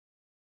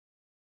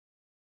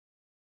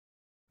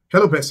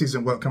Hello besties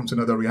and welcome to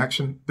another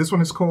reaction. This one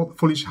is called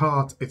Foolish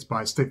Heart. It's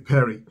by Steve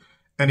Perry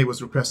and it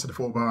was requested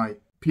for by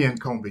PN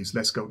Combis.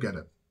 Let's go get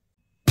it.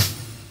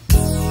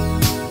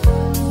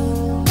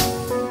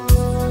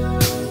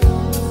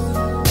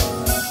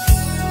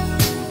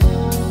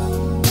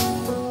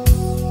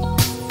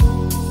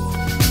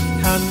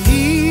 I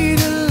need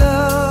a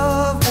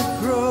love that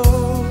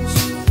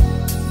grows.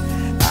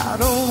 I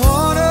don't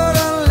want it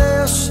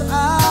unless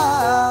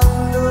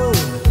I know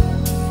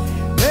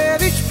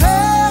that each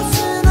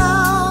passing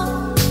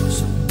hour,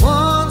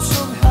 someone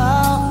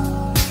somehow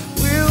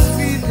will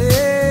be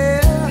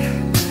there,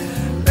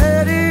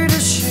 ready to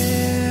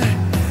share.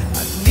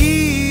 I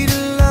need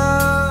a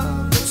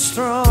love that's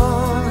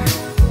strong.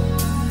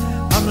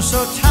 I'm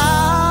so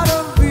tired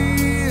of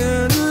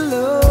being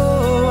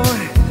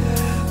alone,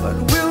 but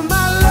will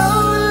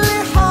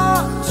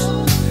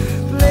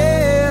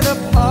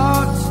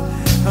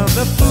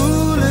the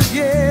fool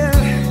again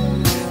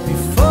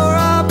before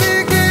I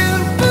begin.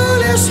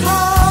 Foolish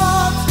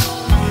heart,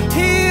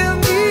 hear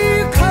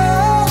me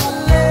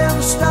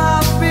calling.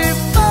 Stop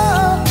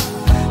before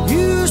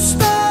you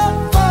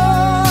start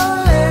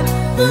falling.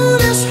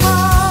 Foolish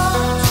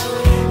heart,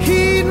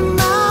 heed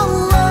my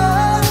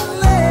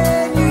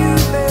warning.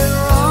 You've been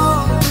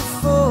wrong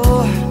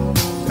before,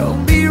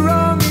 don't be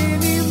wrong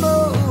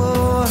anymore.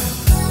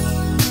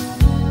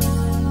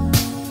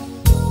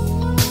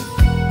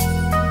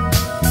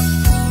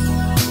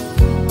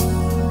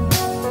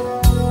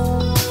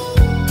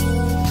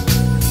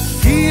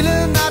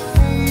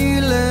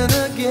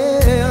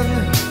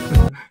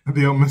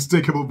 The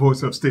unmistakable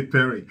voice of Steve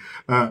Perry.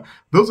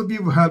 Those of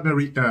you who heard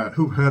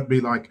me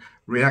like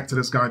react to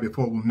this guy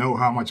before will know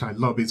how much I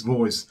love his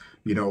voice.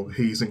 You know,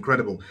 he's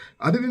incredible.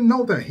 I didn't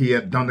know that he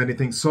had done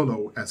anything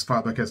solo as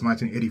far back as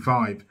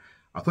 1985.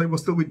 I thought he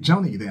was still with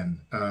Johnny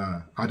then.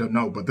 I don't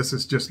know, but this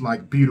is just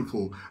like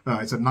beautiful.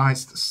 It's a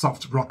nice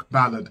soft rock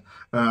ballad.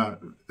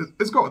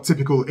 It's got a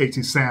typical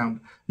 80s sound.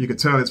 You could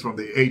tell it's from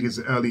the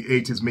 80s, early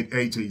 80s, mid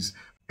 80s.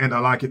 And I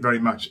like it very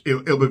much.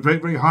 It'll be very,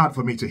 very hard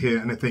for me to hear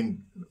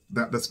anything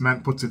that this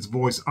man puts his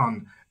voice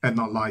on and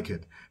not like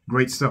it.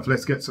 Great stuff.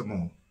 Let's get some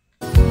more.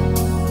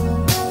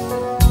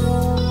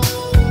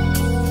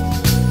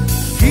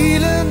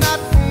 Feeling that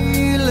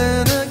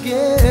feeling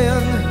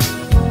again.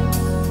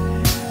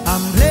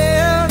 I'm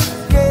playing a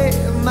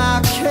game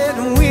I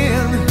can't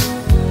win.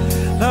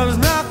 Love's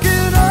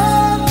knocking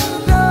on the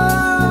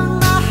door,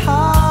 my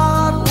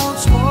heart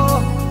once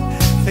more.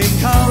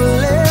 Think I'll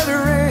let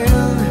her in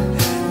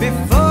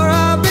before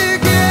I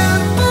begin.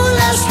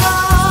 Foolish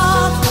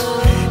heart,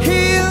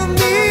 hear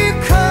me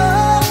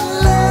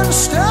calling.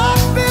 Stop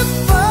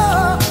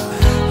before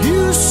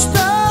you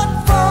start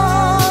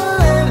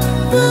falling.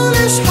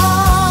 Foolish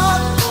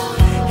heart,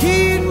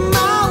 heed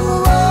my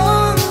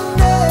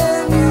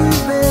warning.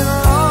 You've been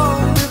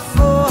wrong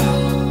before,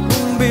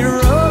 won't be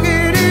wrong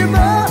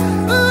anymore.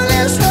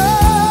 Foolish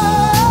heart,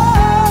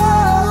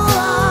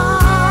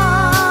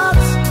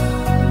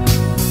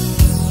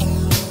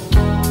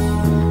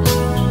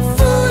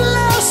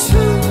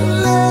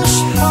 foolish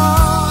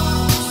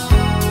heart,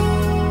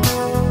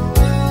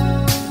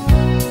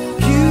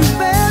 you've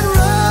been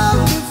wrong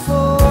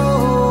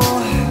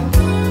before.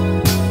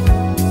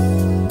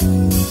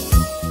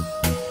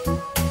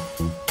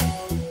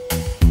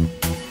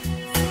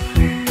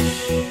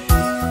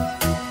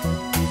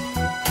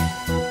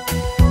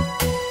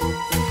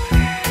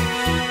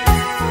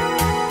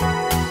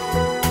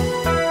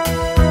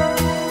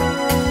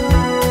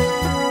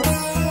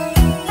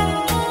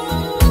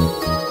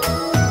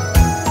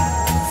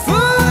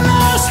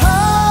 Foolish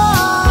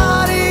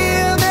heart,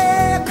 hear me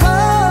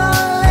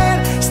calling.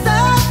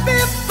 Stop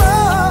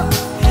before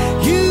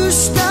you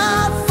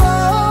start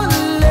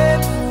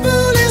falling.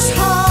 Foolish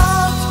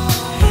heart,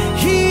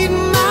 heed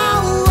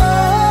my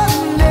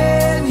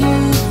warning.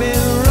 You've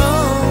been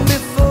wrong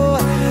before,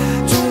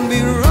 don't be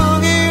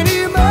wrong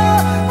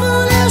anymore.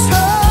 Foolish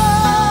heart,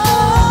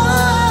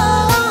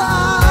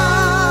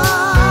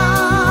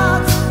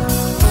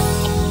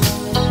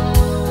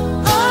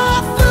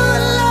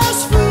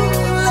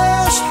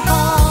 foolish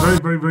heart. Very,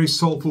 very, very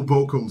soulful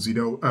vocals, you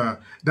know.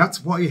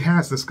 That's what he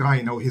has, this guy,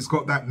 you know. He's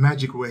got that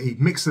magic where he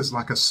mixes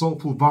like a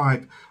soulful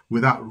vibe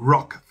with that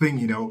rock thing,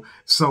 you know.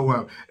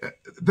 So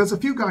there's a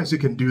few guys who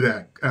can do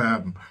that.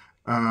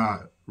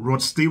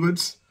 Rod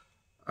Stewart,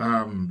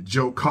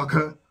 Joe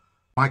Cocker,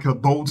 Michael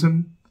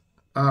Bolton.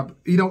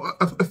 You know,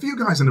 a few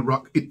guys in the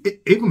rock.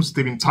 Even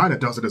Steven Tyler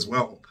does it as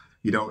well.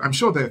 You know, I'm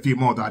sure there are a few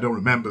more that I don't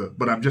remember,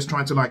 but I'm just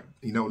trying to like,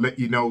 you know, let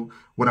you know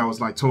what I was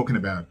like talking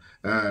about.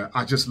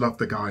 I just love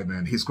the guy,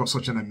 man. He's got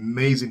such an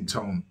amazing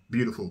tone.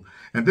 Beautiful.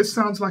 And this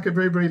sounds like a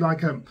very, very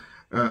like a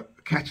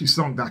catchy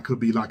song that could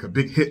be like a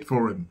big hit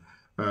for him.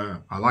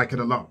 I like it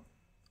a lot.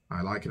 I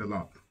like it a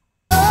lot.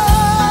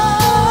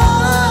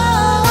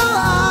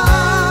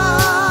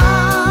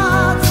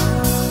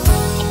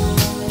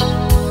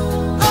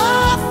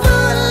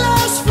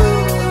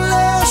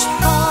 Foolish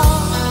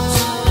heart,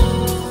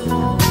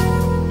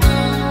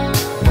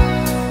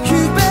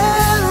 you've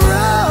been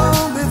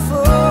wrong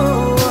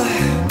before.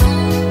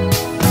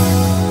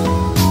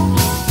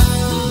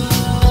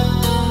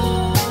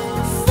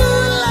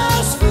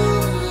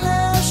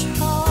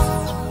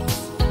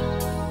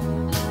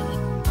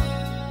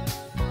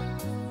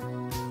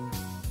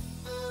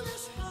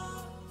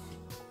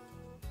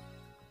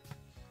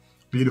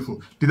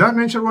 Beautiful. Did I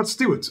mention Rod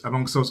Stewart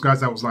amongst those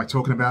guys I was like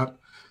talking about?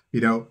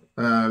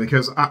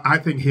 Because I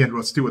think he and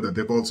Rod Stewart, that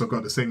they've also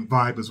got the same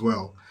vibe as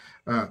well.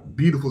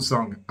 Beautiful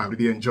song. I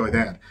really enjoy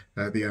that.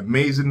 The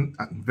amazing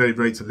and very,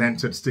 very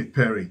talented Steve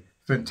Perry.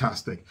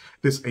 Fantastic.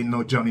 This ain't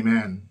no Johnny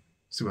Man.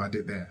 See what I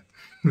did there?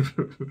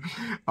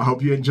 I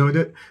hope you enjoyed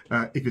it.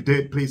 If you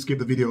did, please give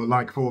the video a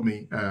like for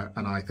me,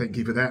 and I thank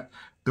you for that.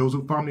 Those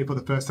who found me for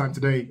the first time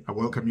today, I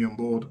welcome you on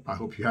board. I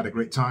hope you had a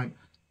great time.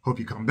 Hope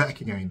you come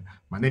back again.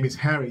 My name is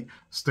Harry.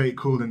 Stay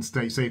cool and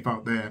stay safe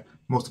out there.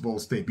 Most of all,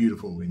 stay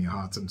beautiful in your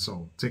heart and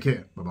soul. Take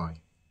care.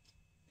 Bye-bye.